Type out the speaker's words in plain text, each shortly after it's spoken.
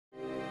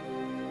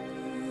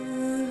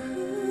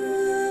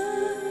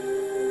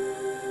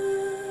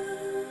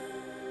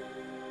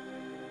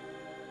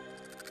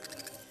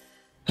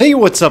Hey,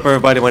 what's up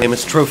everybody, my name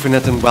is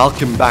Trophynet and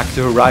welcome back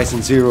to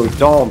Horizon Zero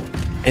Dawn.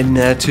 In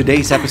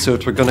today's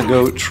episode we're gonna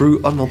go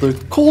through another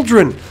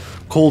Cauldron.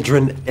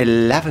 Cauldron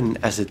 11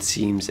 as it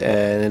seems,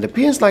 and it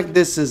appears like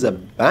this is a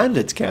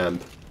bandit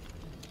camp.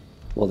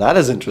 Well, that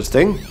is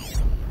interesting.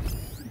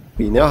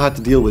 We know how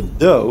to deal with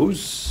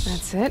those.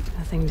 That's it,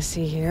 nothing to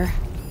see here.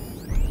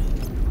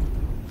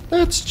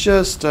 Let's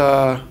just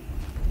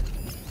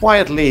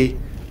quietly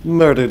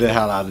murder the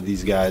hell out of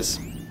these guys.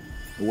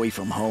 Away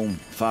from home,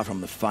 far from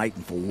the fight,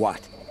 and for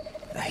what?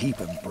 A heap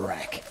of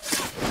brack.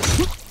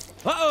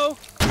 Uh-oh!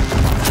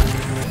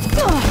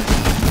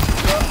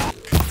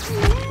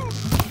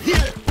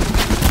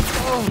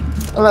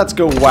 And let's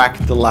go whack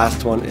the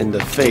last one in the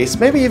face,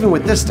 maybe even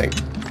with this thing.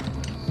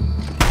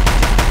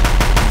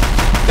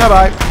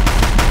 Goodbye.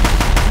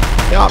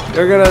 Yeah,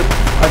 you're gonna...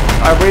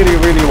 I really,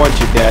 really want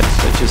you dead.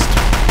 I just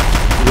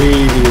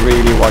really,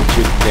 really want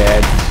you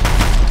dead.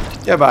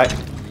 Goodbye.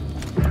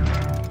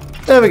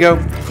 There we go.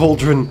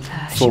 Cauldron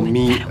for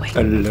me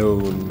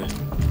alone.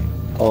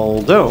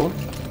 Although,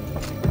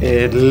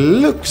 it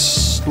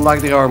looks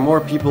like there are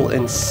more people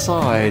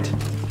inside.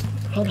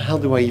 How the hell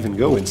do I even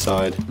go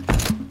inside?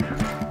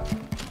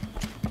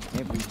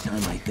 Every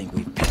time I think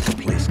we've kept the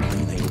place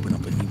clean, they open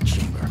up a new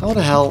chamber. How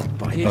the hell?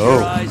 Keep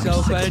your eyes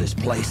Oh. open. This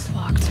place.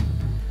 Locked.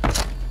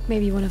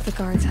 Maybe one of the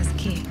guards has a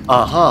key.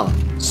 Aha.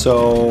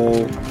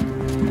 So,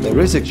 there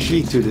is a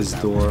key to this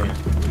door.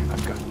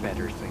 I've got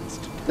better things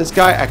to do. This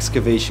guy,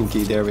 excavation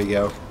key, there we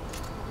go.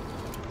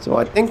 So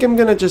I think I'm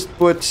gonna just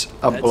put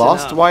a That's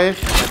blast enough. wire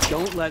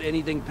Don't let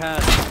anything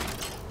pass.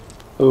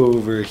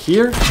 over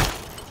here.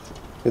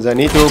 Because I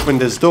need to open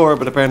this door,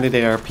 but apparently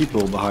there are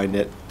people behind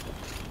it.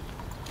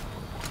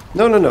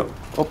 No, no, no.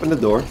 Open the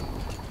door.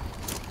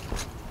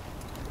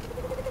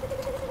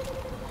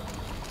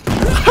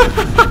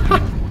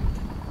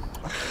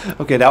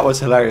 Okay, that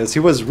was hilarious. He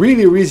was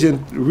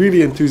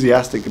really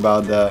enthusiastic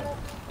about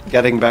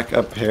getting back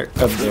up there.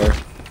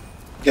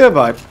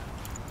 Goodbye.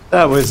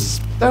 That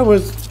was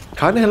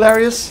kind of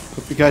hilarious.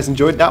 Hope you guys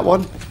enjoyed that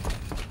one.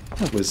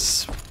 That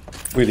was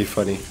really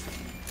funny.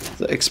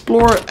 The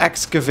Explore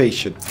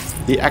Excavation.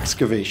 The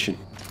Excavation.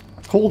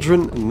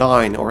 Cauldron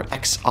 9 or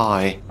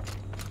XI.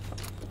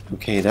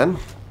 Okay then.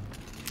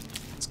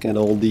 Let's get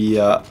all the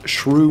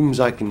shrooms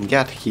I can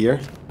get here.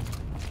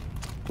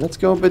 Let's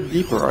go a bit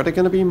deeper. Are there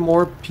gonna be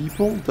more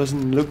people?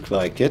 Doesn't look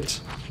like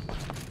it.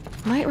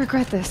 Might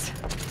regret this.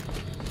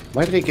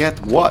 Might they get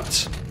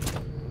what?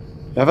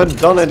 I haven't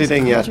done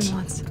anything yet.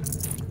 Once.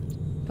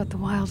 But the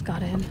wild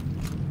got in.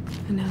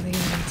 And now the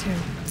enemy too.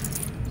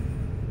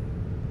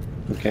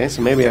 Okay,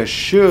 so maybe I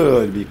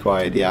should be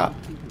quiet, yeah.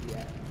 You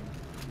know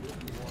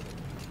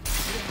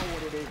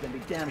what it is, then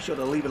be damn sure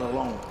to leave it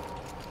alone.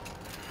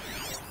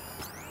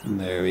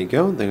 There we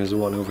go. There's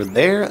one over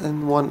there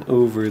and one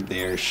over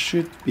there.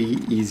 Should be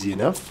easy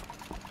enough.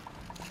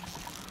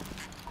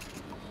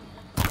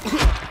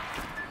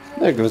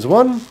 There goes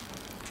one.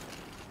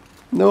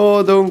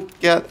 No, don't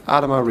get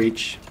out of my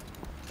reach.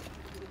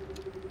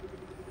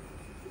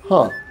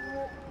 Huh.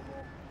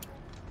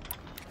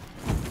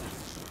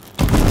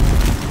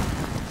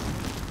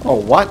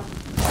 Oh, what?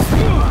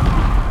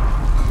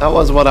 That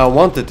was what I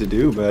wanted to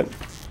do, but...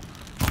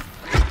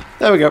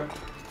 There we go.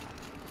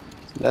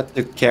 So that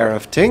took care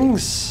of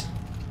things.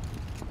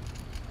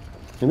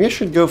 Maybe I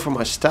should go for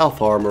my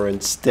stealth armor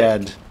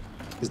instead.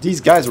 Because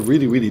these guys are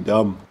really, really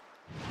dumb.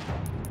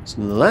 So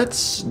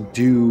let's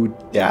do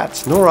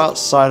that. Nora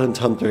Silent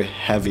Hunter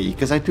Heavy.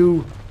 Because I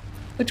do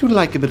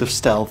like a bit of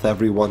stealth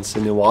every once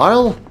in a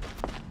while.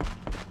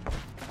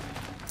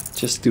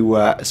 Just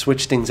to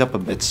switch things up a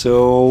bit.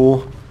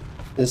 So...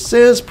 This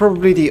is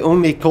probably the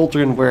only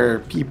cauldron where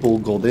people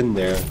got in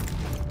there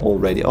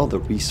already. Oh, the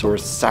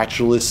resource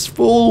satchel is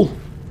full.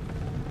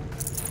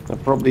 I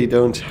probably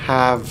don't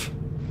have...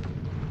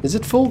 Is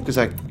it full? Because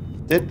I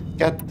did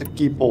get to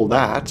keep all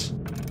that.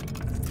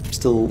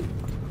 Still...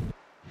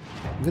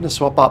 I'm gonna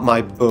swap out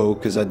my bow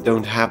because I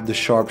don't have the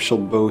sharp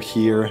shot bow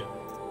here.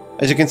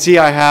 As you can see,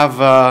 I have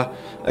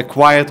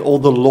acquired all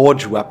the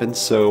Lodge weapons.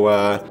 So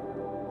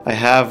I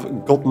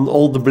have gotten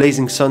all the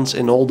Blazing Suns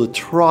in all the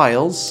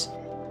trials.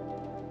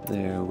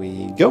 There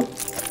we go.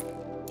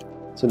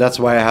 So that's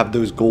why I have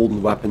those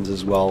golden weapons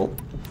as well.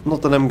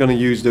 Not that I'm gonna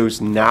use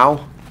those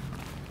now,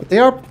 but they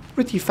are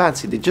pretty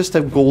fancy. They just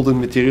have golden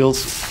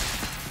materials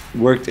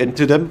worked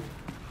into them.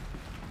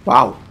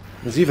 Wow,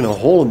 there's even a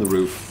hole in the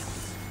roof.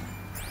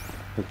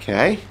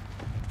 Okay.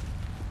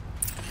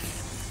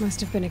 Must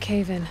have been a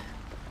cave-in.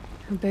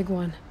 A big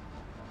one.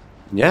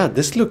 Yeah,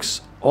 this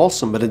looks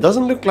awesome, but it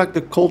doesn't look like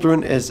the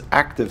cauldron is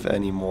active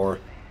anymore.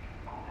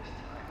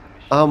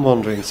 I'm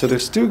wondering, so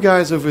there's two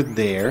guys over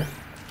there.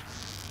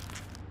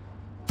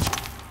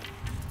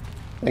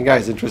 That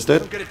guy's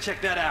interested. I'm gonna check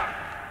that out.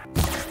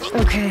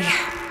 Okay.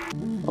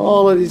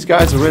 All of these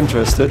guys are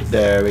interested.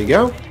 There we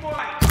go.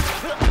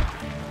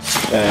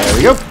 There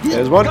we go.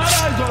 There's one. Got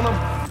eyes on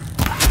him.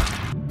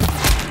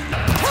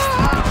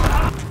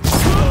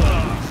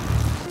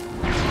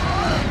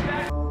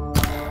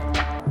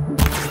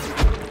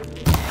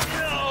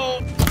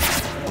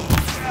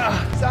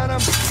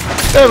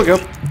 There we go.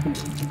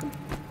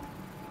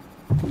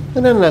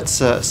 And then let's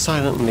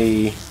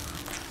silently...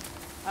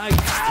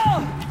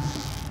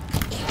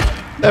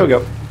 There we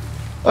go.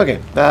 Okay,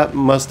 that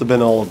must have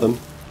been all of them.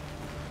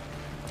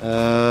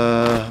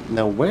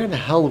 Now where the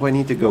hell do I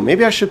need to go?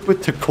 Maybe I should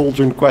put the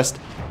Cauldron quest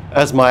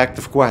as my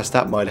active quest.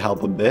 That might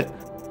help a bit.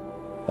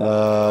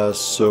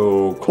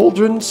 So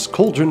Cauldron XI.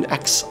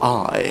 So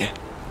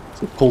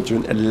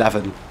Cauldron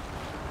 11.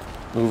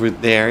 Over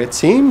there it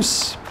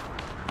seems.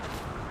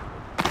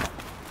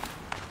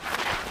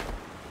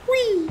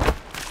 Whee!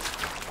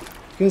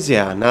 Because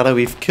yeah, now that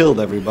we've killed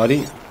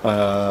everybody.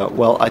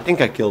 Well, I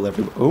think I killed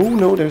everybody. Oh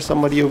no, there's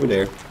somebody over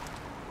there.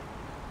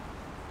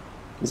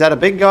 Is that a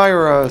big guy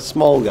or a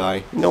small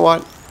guy? You know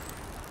what?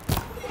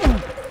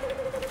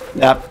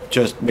 That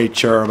just made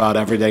sure about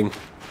everything.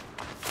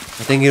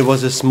 I think it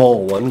was a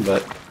small one,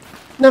 but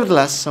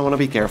nevertheless, I want to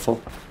be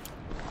careful.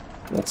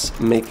 Let's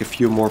make a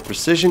few more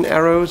precision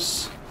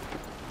arrows.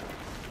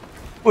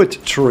 Put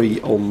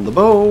 3 on the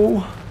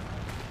bow.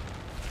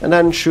 And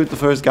then shoot the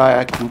first guy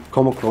I can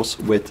come across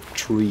with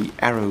 3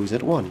 arrows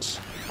at once.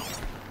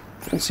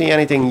 Don't see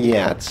anything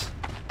yet.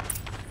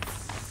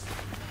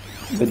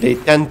 But they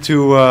tend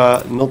to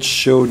not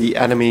show the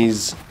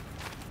enemies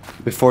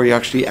before you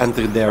actually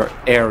enter their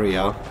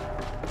area.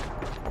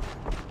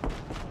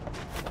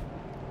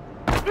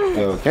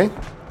 Okay.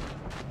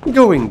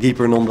 Going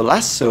deeper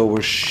nonetheless, so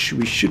we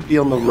should be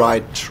on the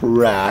right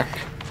track.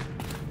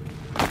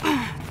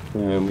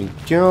 There we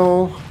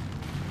go.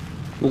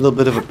 A little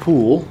bit of a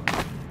pool.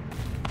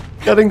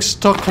 Getting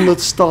stuck on the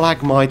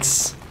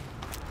stalagmites.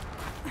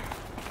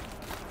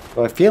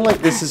 I feel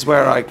like this is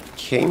where I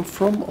came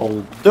from,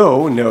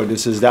 although, no,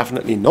 this is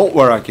definitely not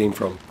where I came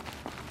from.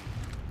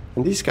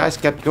 And these guys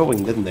kept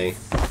going, didn't they?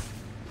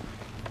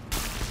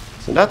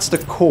 So that's the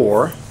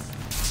core.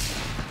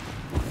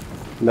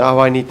 Now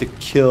I need to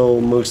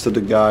kill most of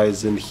the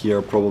guys in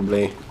here,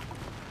 probably.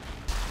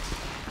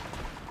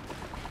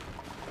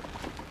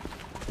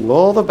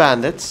 All the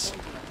bandits.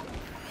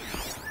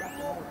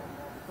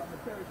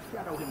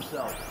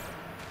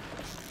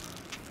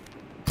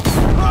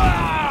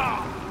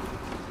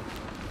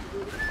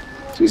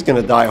 He's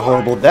gonna die a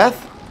horrible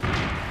death.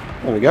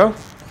 There we go.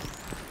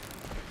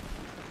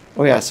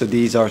 Oh yeah, so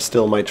these are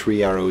still my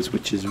 3 arrows,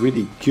 which is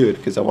really good,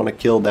 because I want to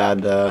kill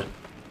that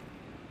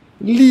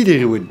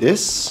leader with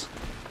this.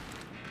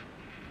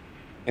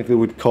 If it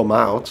would come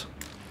out.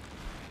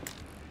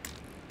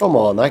 Come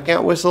on, I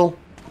can't whistle.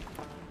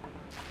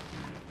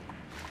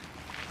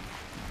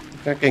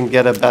 I can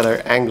get a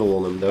better angle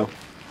on him, though.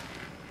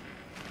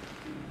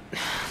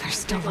 They're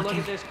still Take a look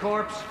looking. at this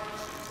corpse.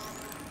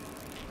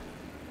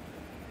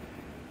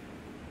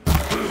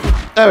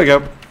 There we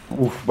go.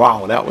 Oof,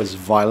 wow, that was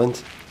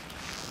violent.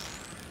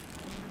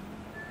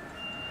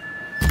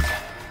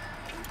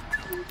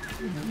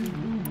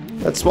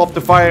 Let's swap the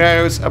fire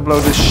arrows and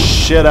blow this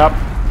shit up.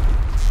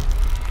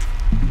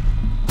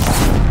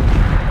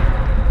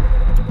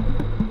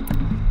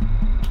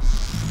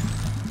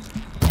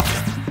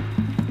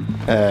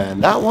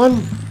 And that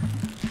one.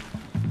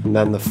 And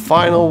then the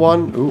final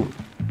one. Ooh,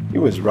 he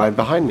was right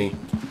behind me.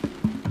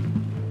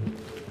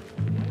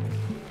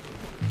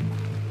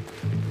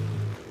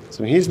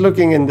 So he's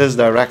looking in this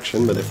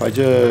direction, but if I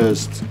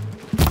just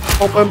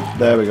pop him,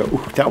 there we go.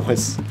 Ooh, that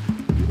was...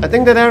 I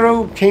think that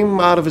arrow came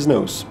out of his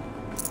nose.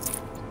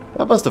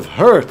 That must have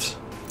hurt.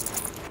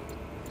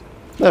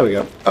 There we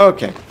go.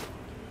 Okay.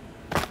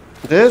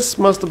 This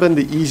must have been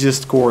the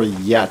easiest core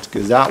yet,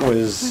 because that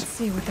was... Let's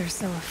see what they're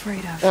so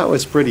afraid of. That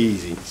was pretty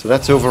easy. So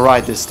let's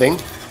override this thing.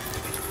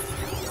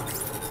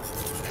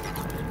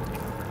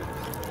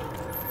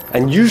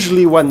 And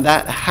usually when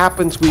that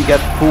happens, we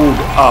get pulled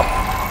up.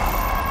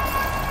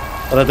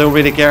 But I don't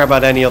really care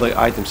about any other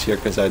items here,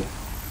 because I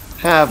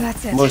have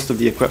most of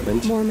the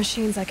equipment. More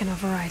machines I can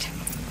override.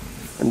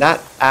 And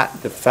that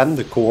defend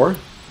the core.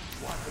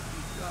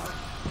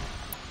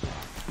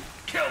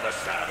 Kill the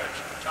savage.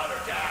 Shut her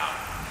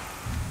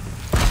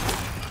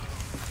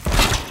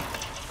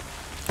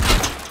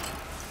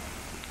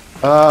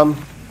down.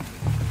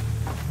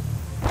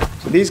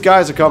 So these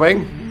guys are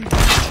coming.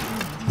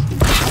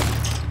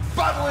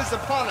 Battle is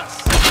upon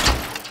us.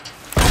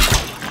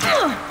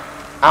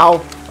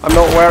 Ow! I'm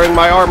not wearing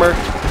my armor.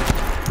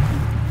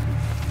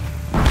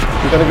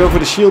 I'm gonna go for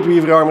the shield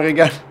weaver armor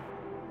again.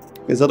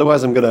 Because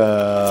otherwise I'm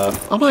gonna...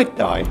 I might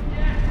die.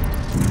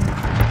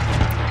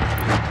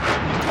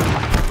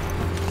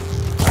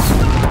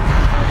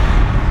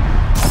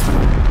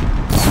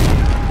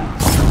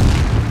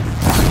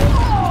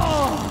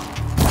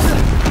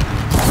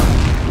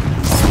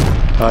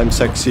 I'm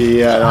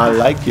sexy and I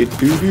like it.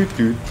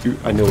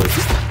 I know it.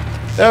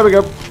 There we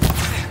go.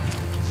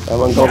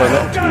 I'm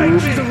gonna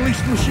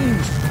Release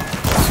machines.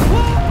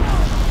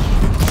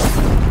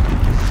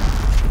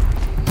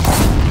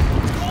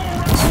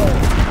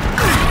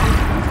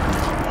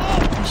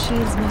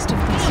 Machines must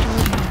have been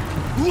stored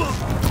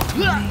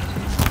here.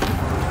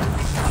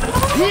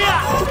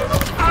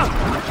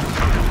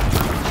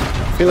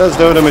 I feel as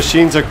though the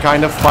machines are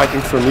kind of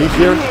fighting for me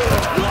here.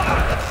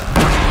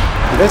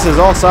 This is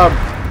awesome.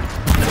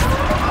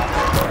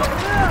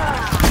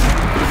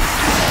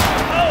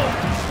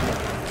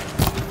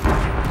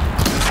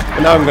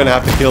 And now I'm gonna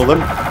have to kill them.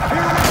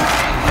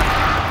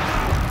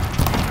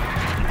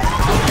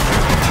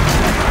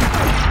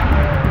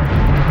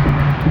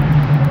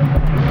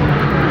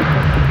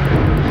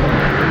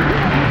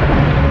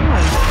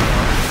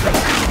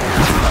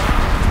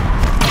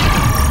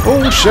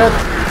 Oh shit!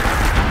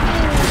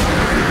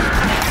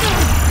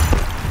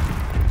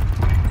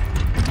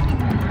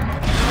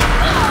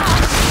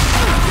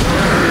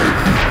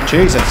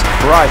 Jesus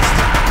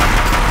Christ!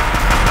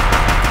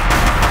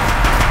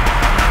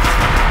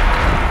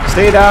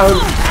 Stay down!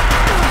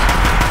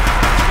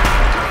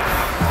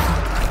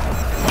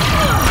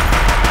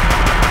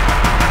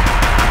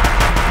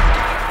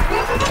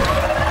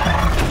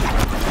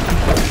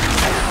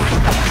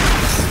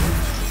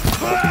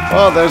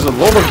 Oh, there's a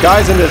lot of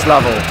guys in this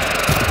level.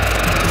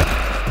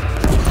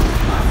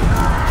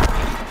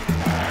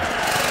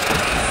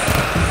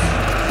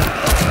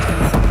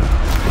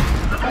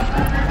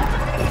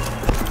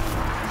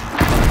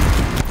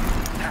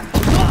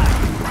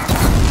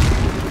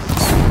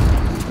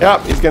 Yeah,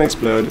 he's gonna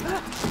explode. The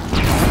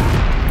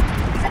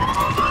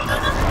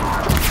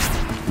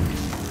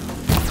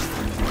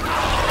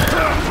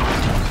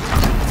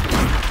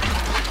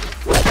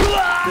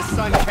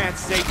sun can't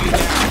save you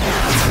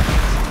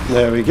now.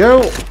 There we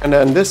go. And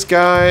then this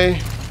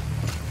guy.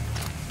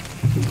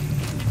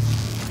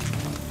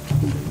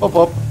 Pop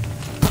up.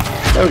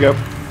 There we go.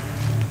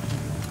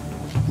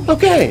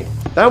 Okay.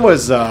 That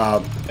was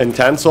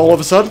intense all of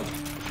a sudden.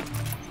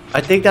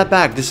 I take that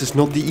back. This is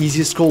not the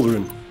easiest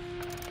cauldron.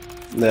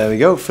 There we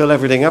go, fill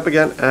everything up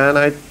again, and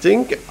I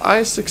think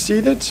I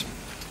succeeded.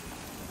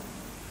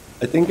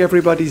 I think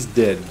everybody's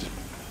dead.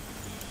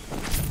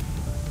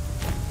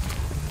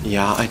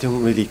 Yeah, I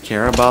don't really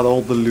care about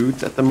all the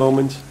loot at the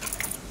moment.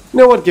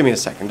 You know what, give me a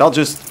second. I'll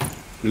just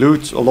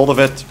loot a lot of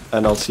it,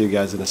 and I'll see you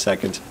guys in a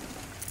second.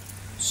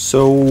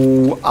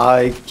 So,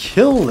 I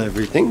killed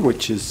everything,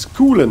 which is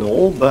cool and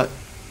all, but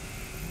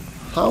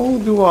how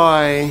do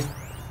I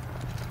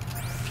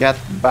get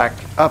back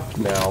up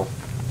now?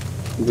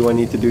 Do I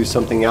need to do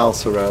something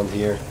else around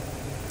here?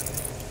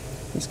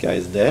 This guy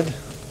is dead.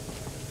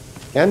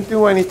 Can't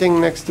do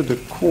anything next to the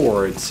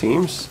core, it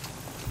seems.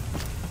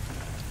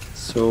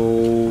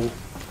 So...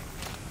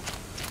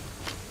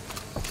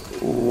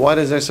 what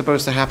is there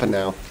supposed to happen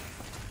now?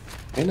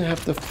 I'm gonna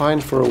have to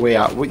find for a way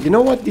out. Well, you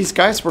know what? These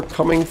guys were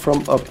coming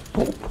from up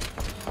top.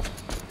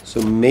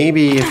 So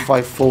maybe if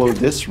I follow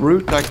this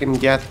route, I can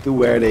get to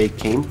where they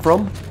came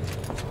from.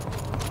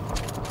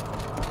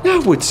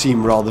 That would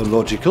seem rather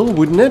logical,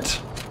 wouldn't it?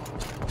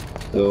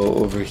 So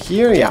over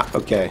here, yeah,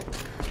 okay.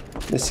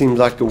 This seems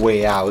like a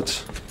way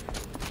out.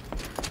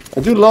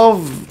 I do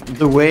love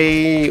the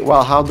way,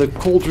 well, how the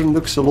cauldron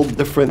looks a lot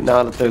different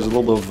now that there's a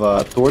lot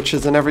of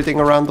torches and everything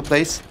around the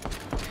place.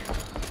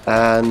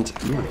 And...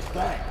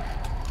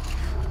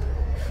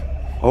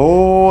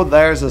 oh,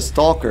 there's a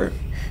stalker.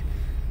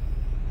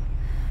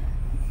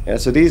 Yeah,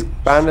 so these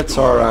bandits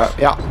are,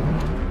 yeah.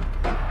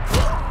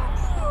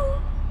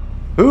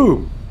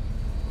 Boom.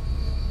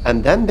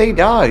 And then they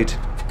died.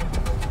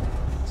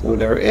 So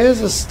there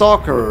is a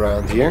stalker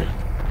around here.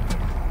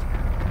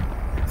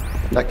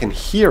 And I can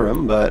hear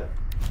him, but...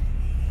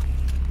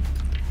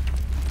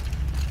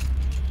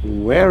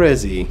 where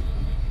is he?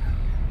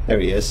 There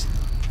he is.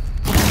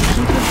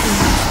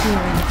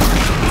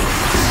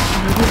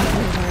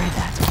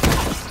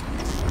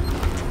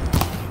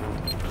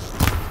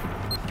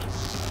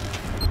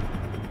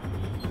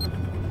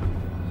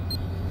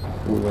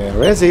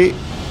 Where is he?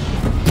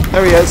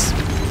 There he is.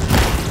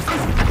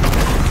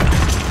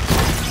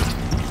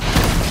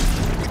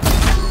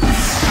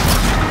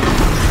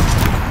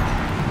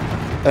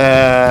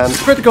 And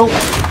critical.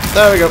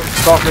 There we go.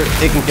 Stalker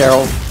taken care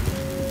of.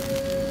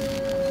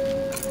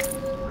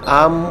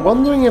 I'm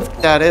wondering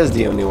if that is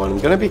the only one. I'm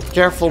gonna be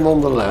careful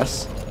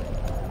nonetheless.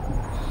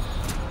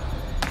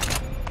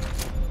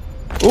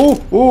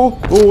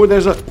 Oh,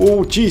 there's a...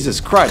 oh, Jesus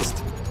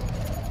Christ.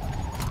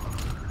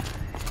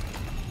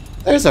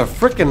 There's a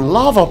freaking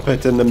lava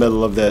pit in the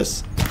middle of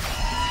this.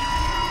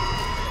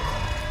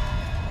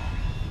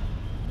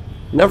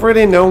 Never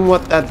really known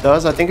what that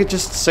does. I think it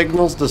just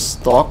signals the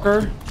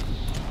stalker.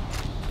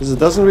 Because it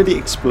doesn't really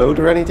explode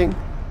or anything.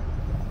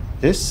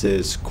 This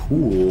is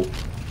cool.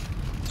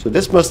 So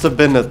this must have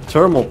been a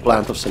thermal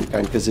plant of some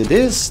kind, because it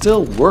is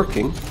still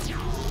working.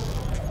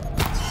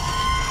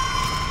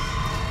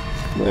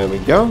 There we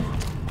go.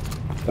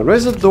 There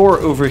is a door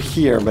over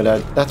here, but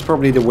that's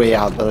probably the way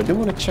out. But I do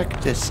want to check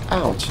this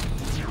out.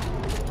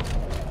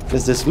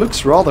 Because this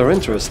looks rather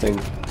interesting.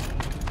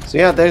 So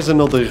yeah, there's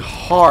another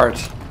heart.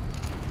 So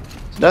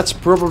that's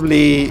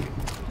probably...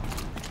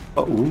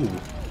 oh, ooh.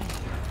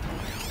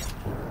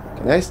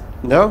 Can I...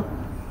 no?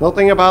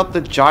 Nothing about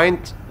the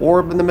giant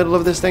orb in the middle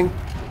of this thing?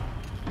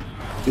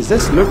 Because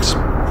this looks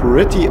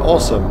pretty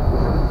awesome.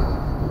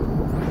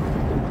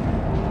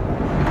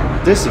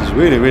 This is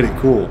really, really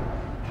cool.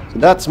 So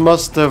that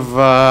must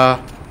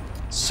have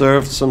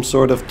served some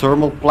sort of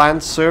thermal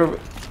plant. Serve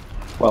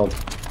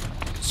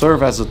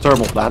as a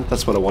thermal plant.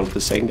 That's what I wanted to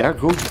say. There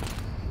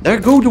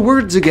go the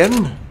words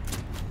again.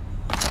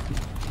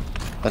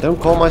 I don't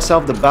call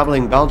myself the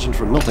babbling Belgian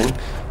for nothing.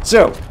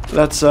 So,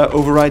 let's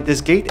override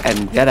this gate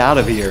and get out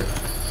of here.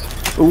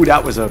 Ooh,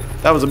 that was a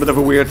bit of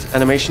a weird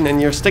animation,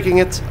 and you're sticking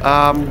it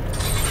a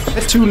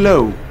bit too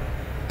low.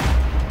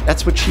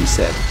 That's what she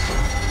said.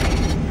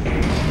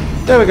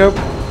 There we go.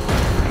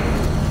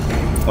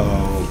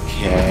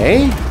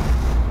 Okay.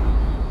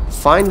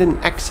 Find an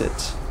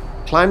exit.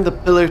 Climb the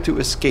pillar to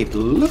escape.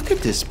 Look at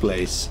this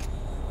place.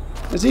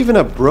 There's even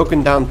a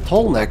broken down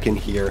tall neck in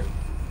here.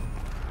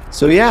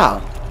 So yeah.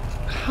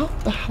 How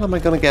the hell am I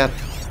gonna get...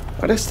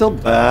 Are there still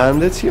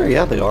bandits here?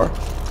 Yeah, they are.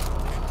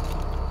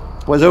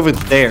 Was over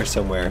there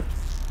somewhere.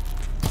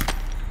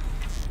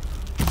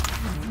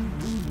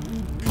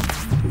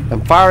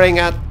 I'm firing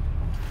at...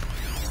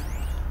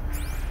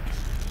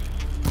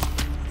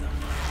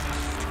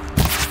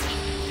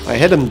 I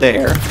hit him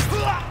there.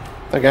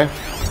 Okay.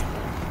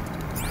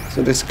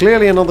 So there's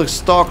clearly another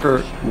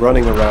stalker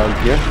running around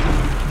here.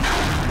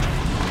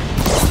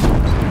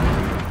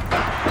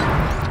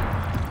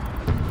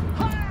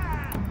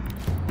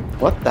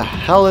 What the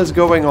hell is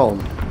going on?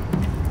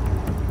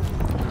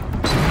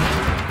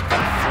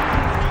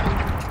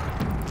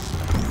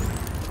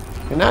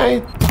 Can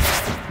I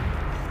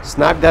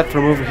snap that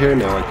from over here?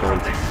 No, I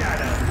can't.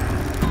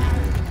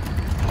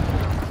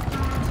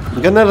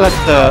 I'm gonna let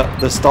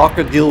the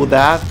stalker deal with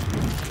that.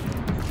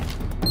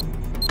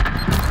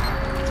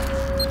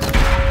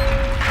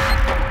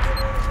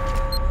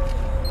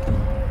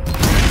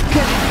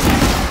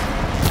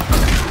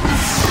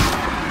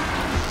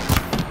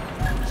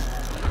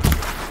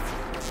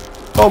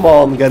 Come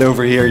on, get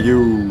over here,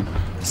 you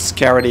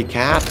scaredy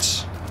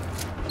cat.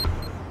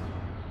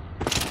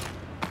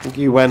 I think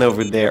he went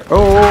over there.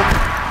 Oh!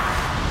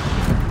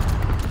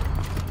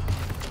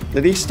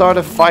 Did he start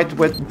a fight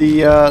with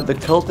the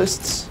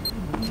cultists?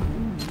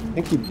 I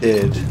think he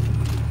did.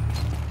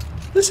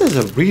 This is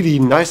a really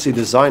nicely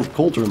designed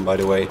cauldron, by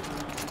the way.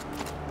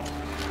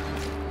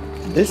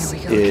 This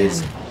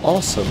is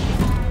awesome.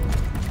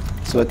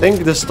 So I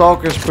think the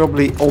stalker's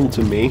probably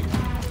onto me.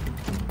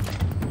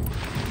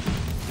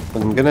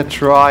 I'm gonna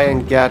try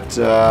and get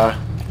the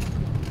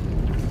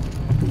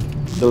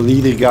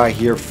leader guy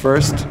here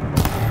first.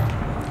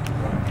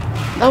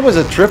 That was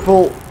a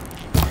triple.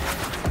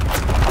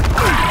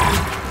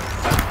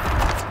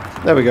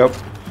 There we go.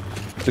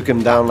 Took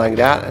him down like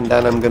that, and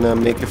then I'm gonna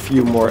make a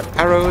few more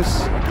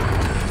arrows.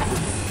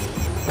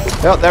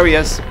 Oh, there he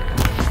is.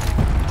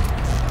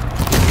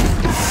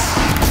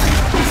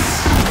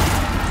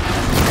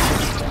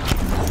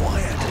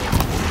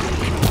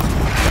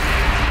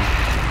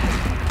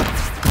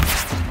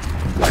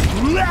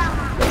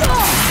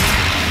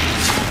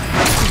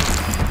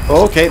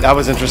 Okay, that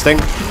was interesting.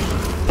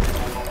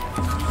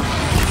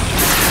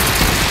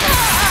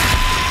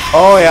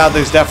 Oh yeah,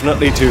 there's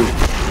definitely two.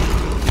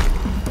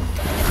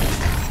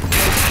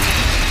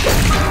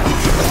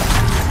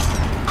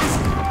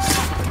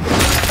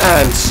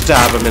 And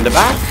stab him in the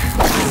back.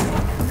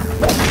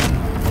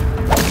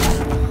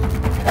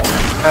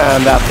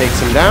 And that takes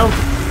him down.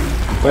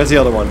 Where's the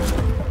other one?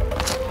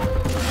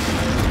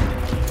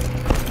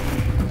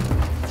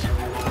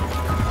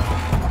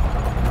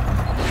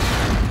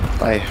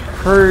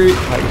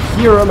 I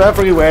hear him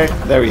everywhere.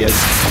 There he is.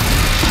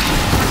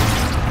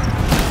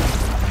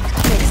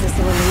 Makes this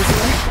a little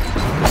easier.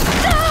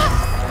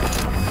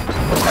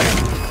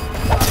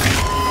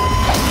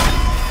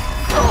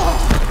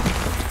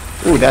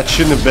 Ooh, that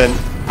shouldn't have been.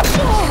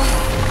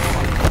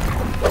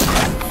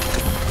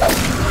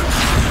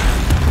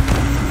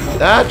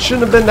 That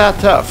shouldn't have been that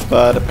tough,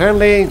 but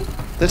apparently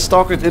this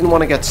stalker didn't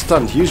want to get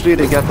stunned. Usually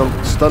they get them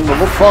stunned a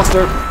lot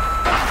faster.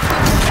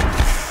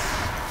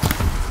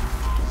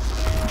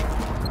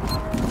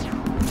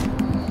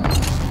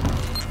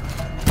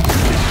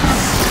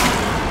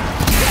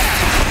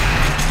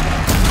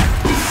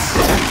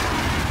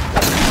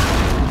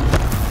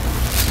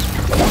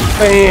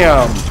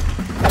 Bam!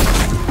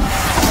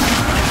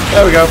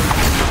 There we go.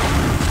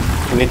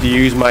 I need to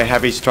use my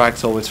heavy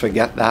strikes. Always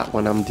forget that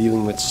when I'm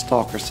dealing with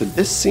stalkers. So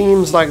this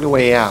seems like the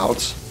way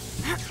out.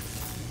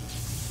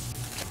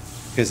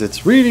 Because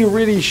it's really,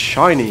 really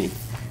shiny.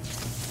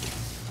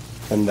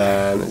 And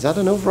then, is that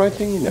an override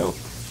thingy? No.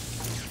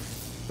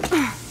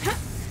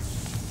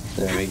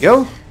 There we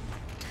go.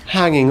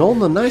 Hanging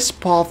on, a nice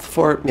path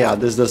for... Yeah,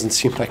 this doesn't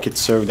seem like it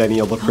served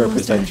any other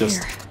purpose than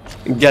just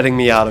getting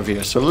me out of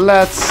here. So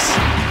let's...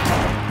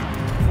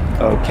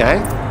 Okay.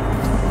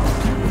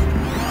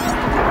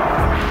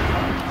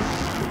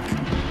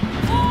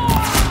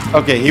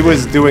 Okay, he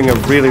was doing a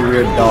really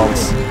weird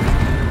dance.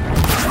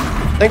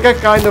 I think I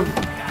kind of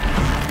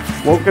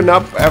woken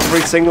up every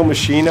single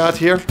machine out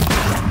here.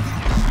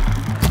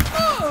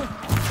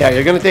 Yeah,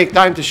 you're gonna take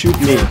time to shoot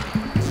me.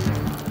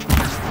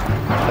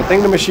 I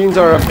think the machines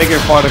are a bigger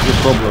part of your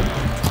problem.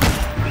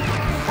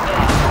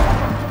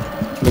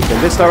 Look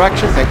in this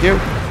direction, thank you.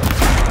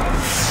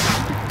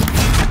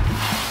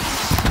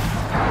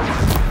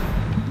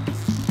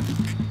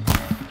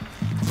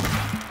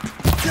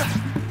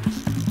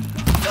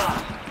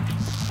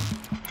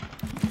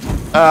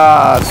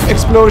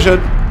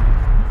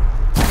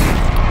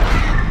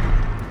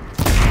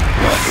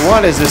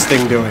 What is this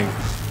thing doing?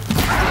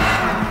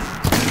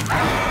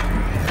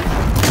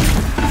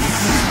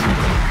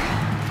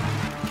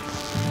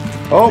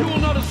 Oh. You will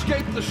not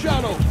escape the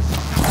shadow.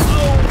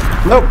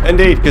 Nope,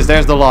 indeed, because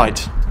there's the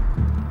light.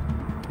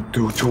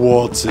 Go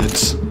towards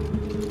it.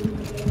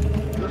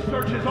 The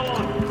search is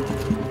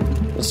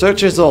on. The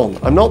search is on.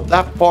 I'm not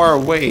that far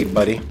away,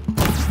 buddy.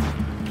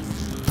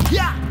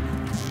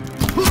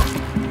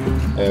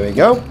 There we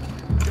go.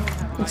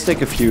 Let's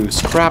take a few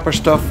scrapper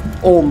stuff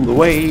on the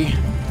way.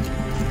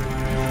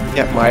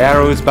 Get my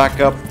arrows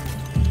back up.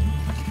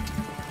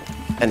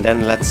 And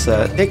then let's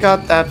take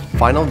out that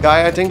final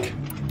guy, I think.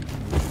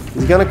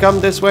 He's gonna come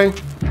this way.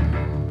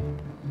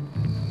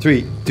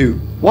 3, 2,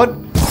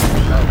 1.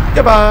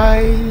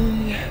 Goodbye.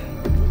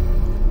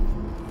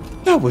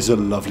 That was a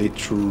lovely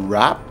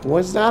trap.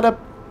 Was that a...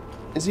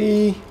 Is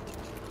he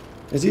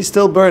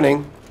still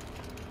burning?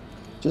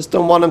 Just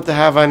don't want him to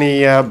have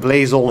any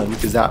blaze on him,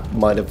 because that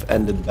might have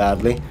ended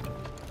badly.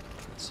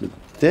 So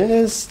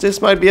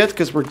this might be it,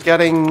 because we're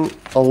getting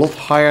a lot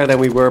higher than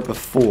we were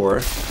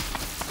before.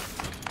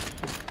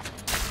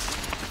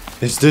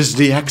 Is this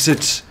the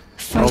exit?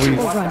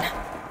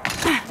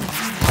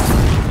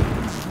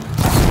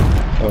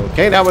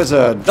 Okay, that was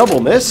a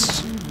double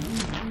miss.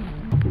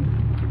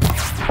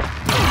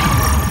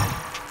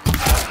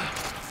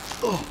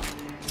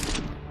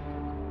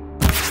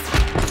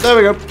 There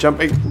we go,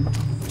 jumping.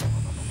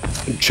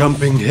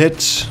 Jumping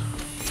hit.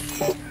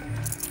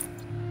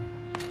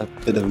 A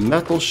bit of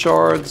metal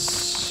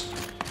shards.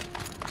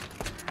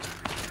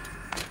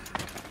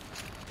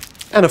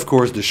 And of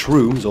course the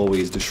shrooms,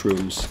 always the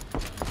shrooms.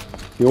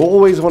 You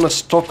always want to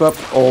stock up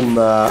on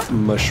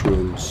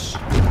mushrooms. So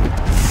much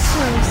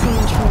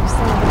for a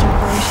salvage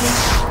operation.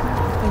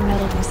 The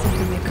metal was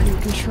something they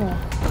couldn't control.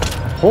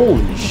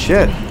 Holy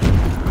shit.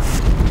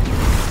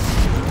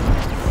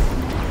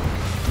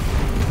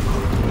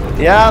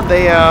 Yeah,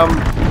 they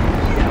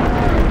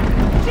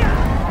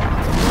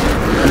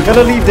I'm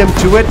gonna leave them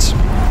to it.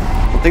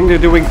 I think they're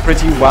doing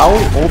pretty well,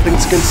 all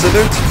things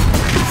considered.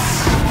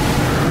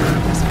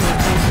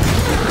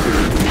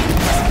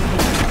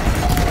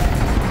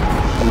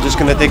 I'm just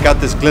gonna take out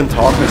this glint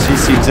hawk because he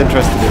seems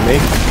interested in me.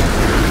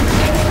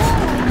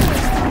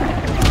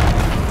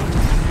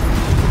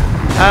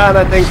 And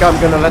I think I'm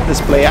gonna let this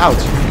play out.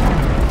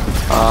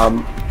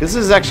 This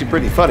is actually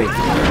pretty funny.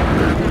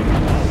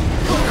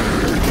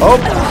 Oh,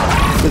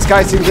 this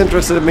guy seems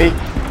interested in me.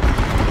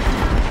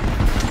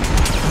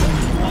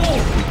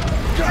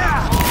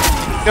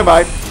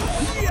 Goodbye.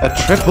 A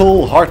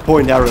triple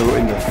hardpoint arrow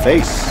in the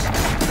face.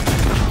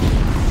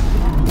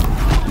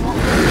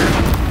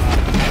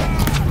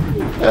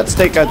 Let's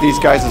take out these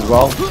guys as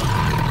well.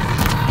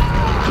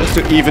 Just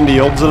to even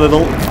the odds a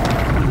little.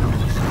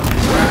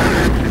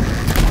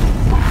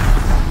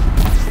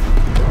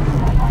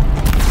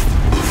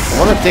 I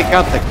want to take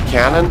out the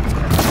cannon.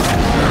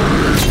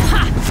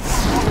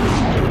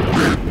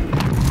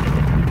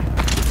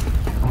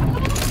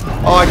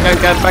 Oh, I can't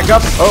get back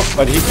up. Oh,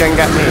 but he can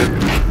get me.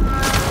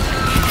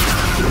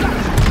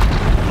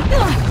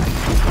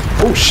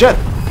 Oh shit!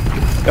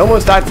 I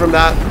almost died from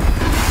that.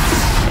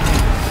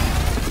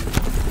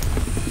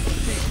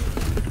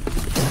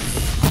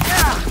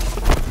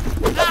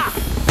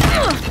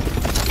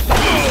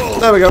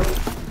 There we go.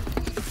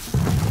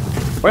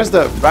 Where's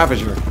the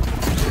Ravager?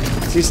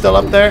 Is he still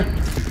up there?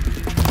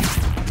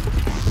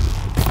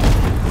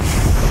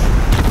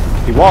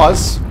 He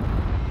was.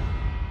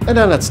 And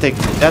then let's take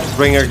that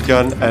Bringer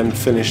gun and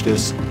finish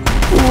this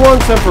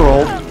once and for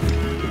all.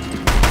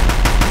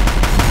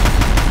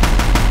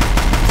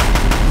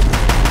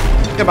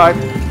 Goodbye.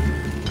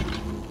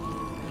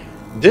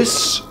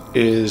 This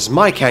is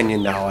my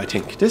canyon now, I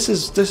think. This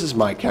is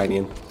my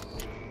canyon.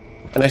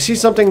 And I see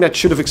something that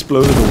should have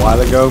exploded a while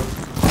ago.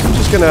 I'm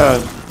just gonna...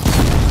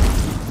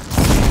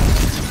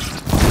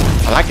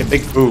 I like a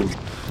big boom.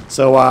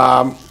 So,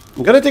 I'm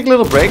gonna take a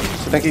little break.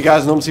 So thank you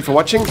guys enormously for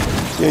watching.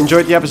 If you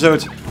enjoyed the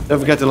episode, don't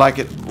forget to like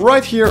it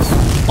right here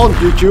on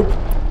YouTube.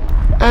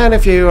 And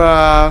if you,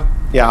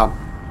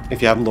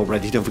 if you haven't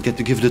already, don't forget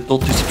to give it a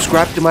thought to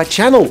subscribe to my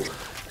channel.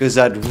 Because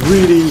I'd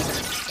really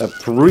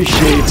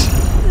appreciate,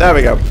 there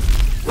we go,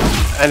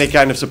 any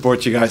kind of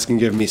support you guys can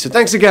give me. So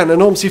thanks again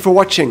enormously for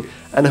watching,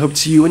 and I hope to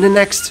see you in the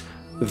next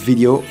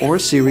video or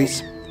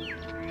series.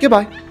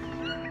 Goodbye.